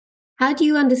How do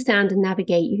you understand and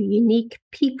navigate your unique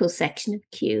people section of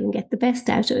Q and get the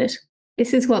best out of it?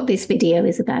 This is what this video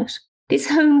is about. This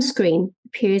home screen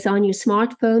appears on your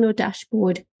smartphone or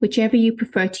dashboard, whichever you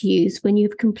prefer to use, when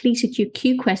you've completed your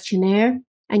Q questionnaire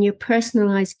and your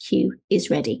personalized Q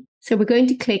is ready. So we're going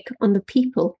to click on the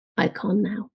people icon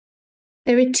now.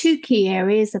 There are two key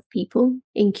areas of people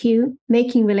in Q: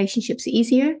 making relationships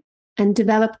easier and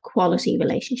develop quality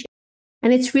relationships.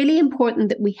 And it's really important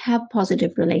that we have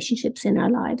positive relationships in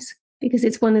our lives because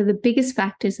it's one of the biggest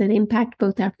factors that impact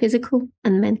both our physical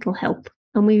and mental health.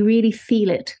 And we really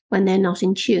feel it when they're not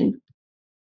in tune.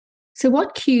 So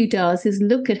what Q does is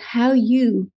look at how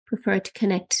you prefer to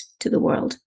connect to the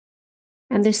world.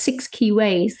 And there's 6 key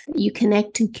ways that you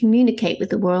connect and communicate with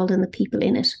the world and the people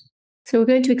in it. So we're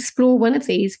going to explore one of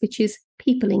these, which is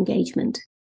people engagement.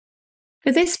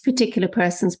 For this particular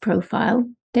person's profile,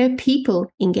 their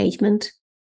people engagement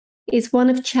is one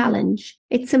of challenge.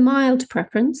 It's a mild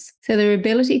preference, so their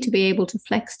ability to be able to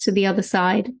flex to the other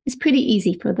side is pretty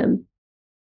easy for them.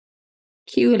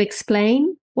 Q will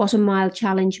explain what a mild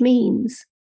challenge means,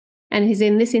 and is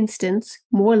in this instance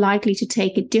more likely to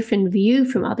take a different view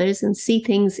from others and see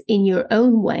things in your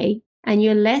own way, and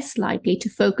you're less likely to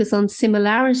focus on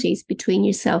similarities between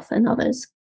yourself and others.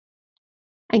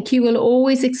 And Q will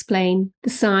always explain the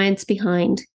science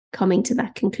behind coming to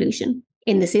that conclusion.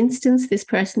 In this instance, this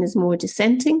person is more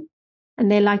dissenting, and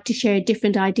they like to share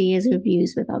different ideas or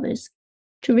views with others.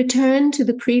 To return to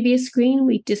the previous screen,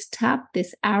 we just tap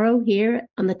this arrow here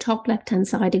on the top left-hand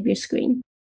side of your screen,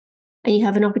 and you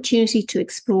have an opportunity to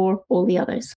explore all the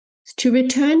others. To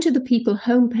return to the people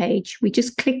homepage, we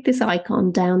just click this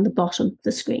icon down the bottom of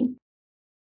the screen.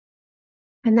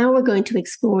 And now we're going to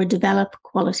explore develop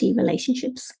quality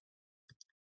relationships.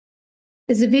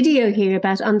 There's a video here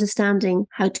about understanding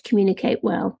how to communicate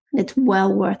well, and it's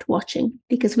well worth watching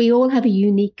because we all have a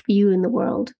unique view in the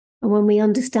world. And when we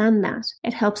understand that,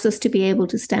 it helps us to be able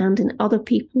to stand in other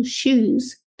people's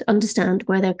shoes to understand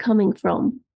where they're coming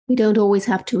from. We don't always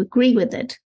have to agree with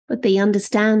it, but the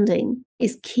understanding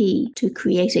is key to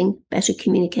creating better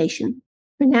communication.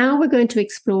 For now, we're going to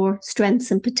explore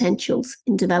strengths and potentials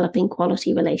in developing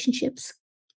quality relationships.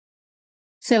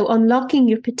 So unlocking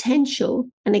your potential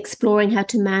and exploring how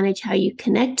to manage how you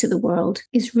connect to the world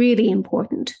is really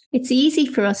important. It's easy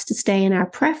for us to stay in our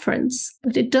preference,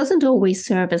 but it doesn't always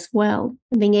serve us well.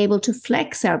 And being able to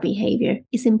flex our behaviour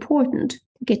is important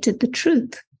to get to the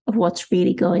truth of what's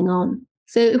really going on.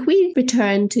 So if we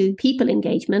return to people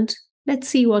engagement, let's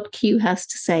see what Q has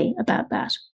to say about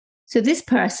that. So this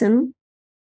person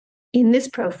in this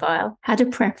profile had a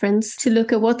preference to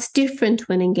look at what's different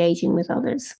when engaging with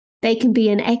others. They can be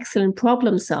an excellent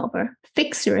problem solver,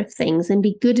 fixer of things, and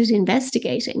be good at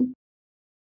investigating.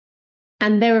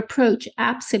 And their approach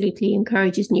absolutely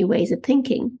encourages new ways of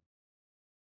thinking.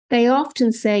 They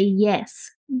often say yes,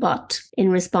 but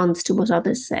in response to what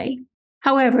others say.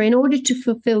 However, in order to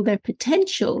fulfill their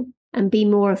potential and be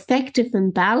more effective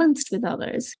and balanced with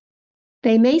others,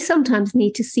 they may sometimes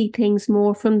need to see things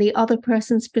more from the other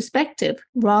person's perspective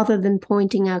rather than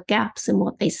pointing out gaps in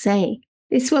what they say.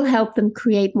 This will help them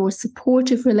create more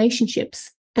supportive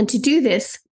relationships. And to do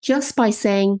this, just by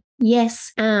saying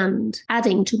yes and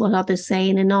adding to what others say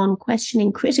in a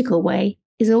non-questioning critical way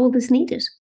is all that's needed.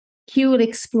 Q will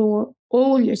explore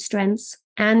all your strengths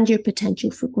and your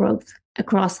potential for growth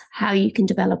across how you can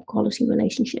develop quality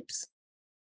relationships.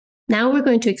 Now we're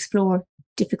going to explore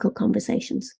difficult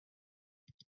conversations.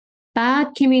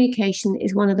 Bad communication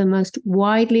is one of the most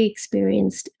widely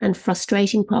experienced and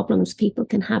frustrating problems people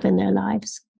can have in their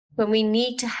lives. When we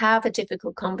need to have a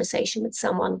difficult conversation with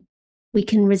someone, we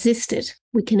can resist it,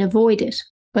 we can avoid it,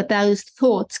 but those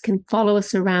thoughts can follow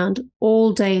us around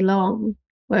all day long,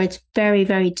 where it's very,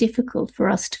 very difficult for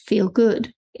us to feel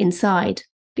good inside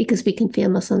because we can feel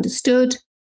misunderstood,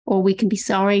 or we can be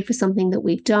sorry for something that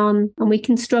we've done, and we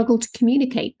can struggle to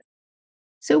communicate.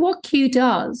 So what Q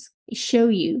does is show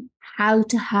you how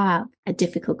to have a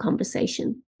difficult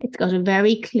conversation. It's got a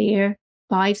very clear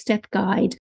 5-step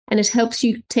guide, and it helps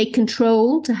you take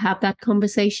control to have that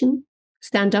conversation,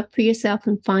 stand up for yourself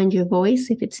and find your voice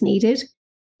if it's needed,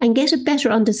 and get a better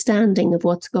understanding of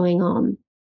what's going on.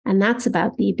 And that's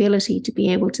about the ability to be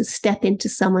able to step into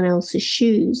someone else's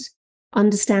shoes,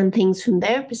 understand things from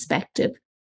their perspective,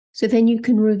 so then you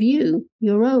can review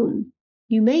your own.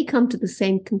 You may come to the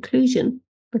same conclusion,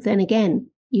 but then again,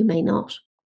 you may not.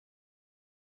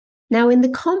 Now, in the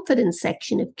confidence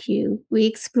section of Q, we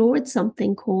explored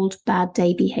something called bad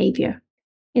day behaviour.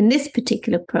 In this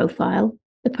particular profile,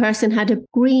 the person had a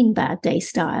green bad day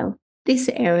style. This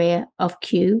area of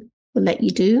Q will let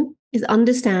you do is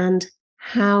understand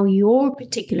how your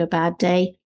particular bad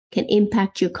day can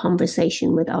impact your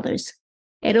conversation with others.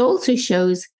 It also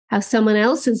shows how someone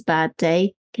else's bad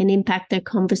day can impact their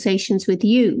conversations with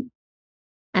you.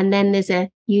 And then there's a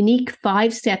unique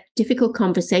 5-step difficult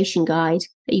conversation guide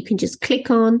that you can just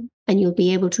click on, and you'll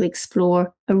be able to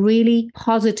explore a really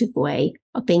positive way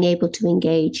of being able to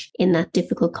engage in that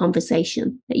difficult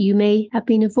conversation that you may have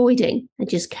been avoiding and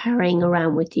just carrying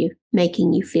around with you,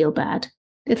 making you feel bad.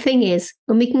 The thing is,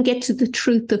 when we can get to the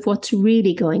truth of what's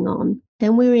really going on,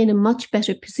 then we're in a much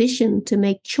better position to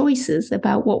make choices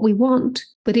about what we want.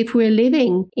 But if we're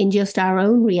living in just our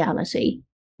own reality,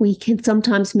 we can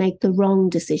sometimes make the wrong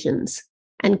decisions.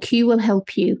 And Q will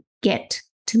help you get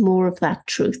to more of that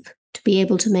truth, to be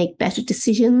able to make better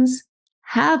decisions,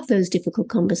 have those difficult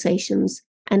conversations,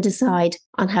 and decide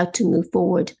on how to move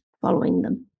forward following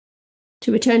them.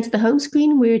 To return to the home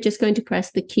screen, we're just going to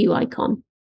press the Q icon.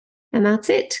 And that's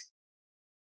it.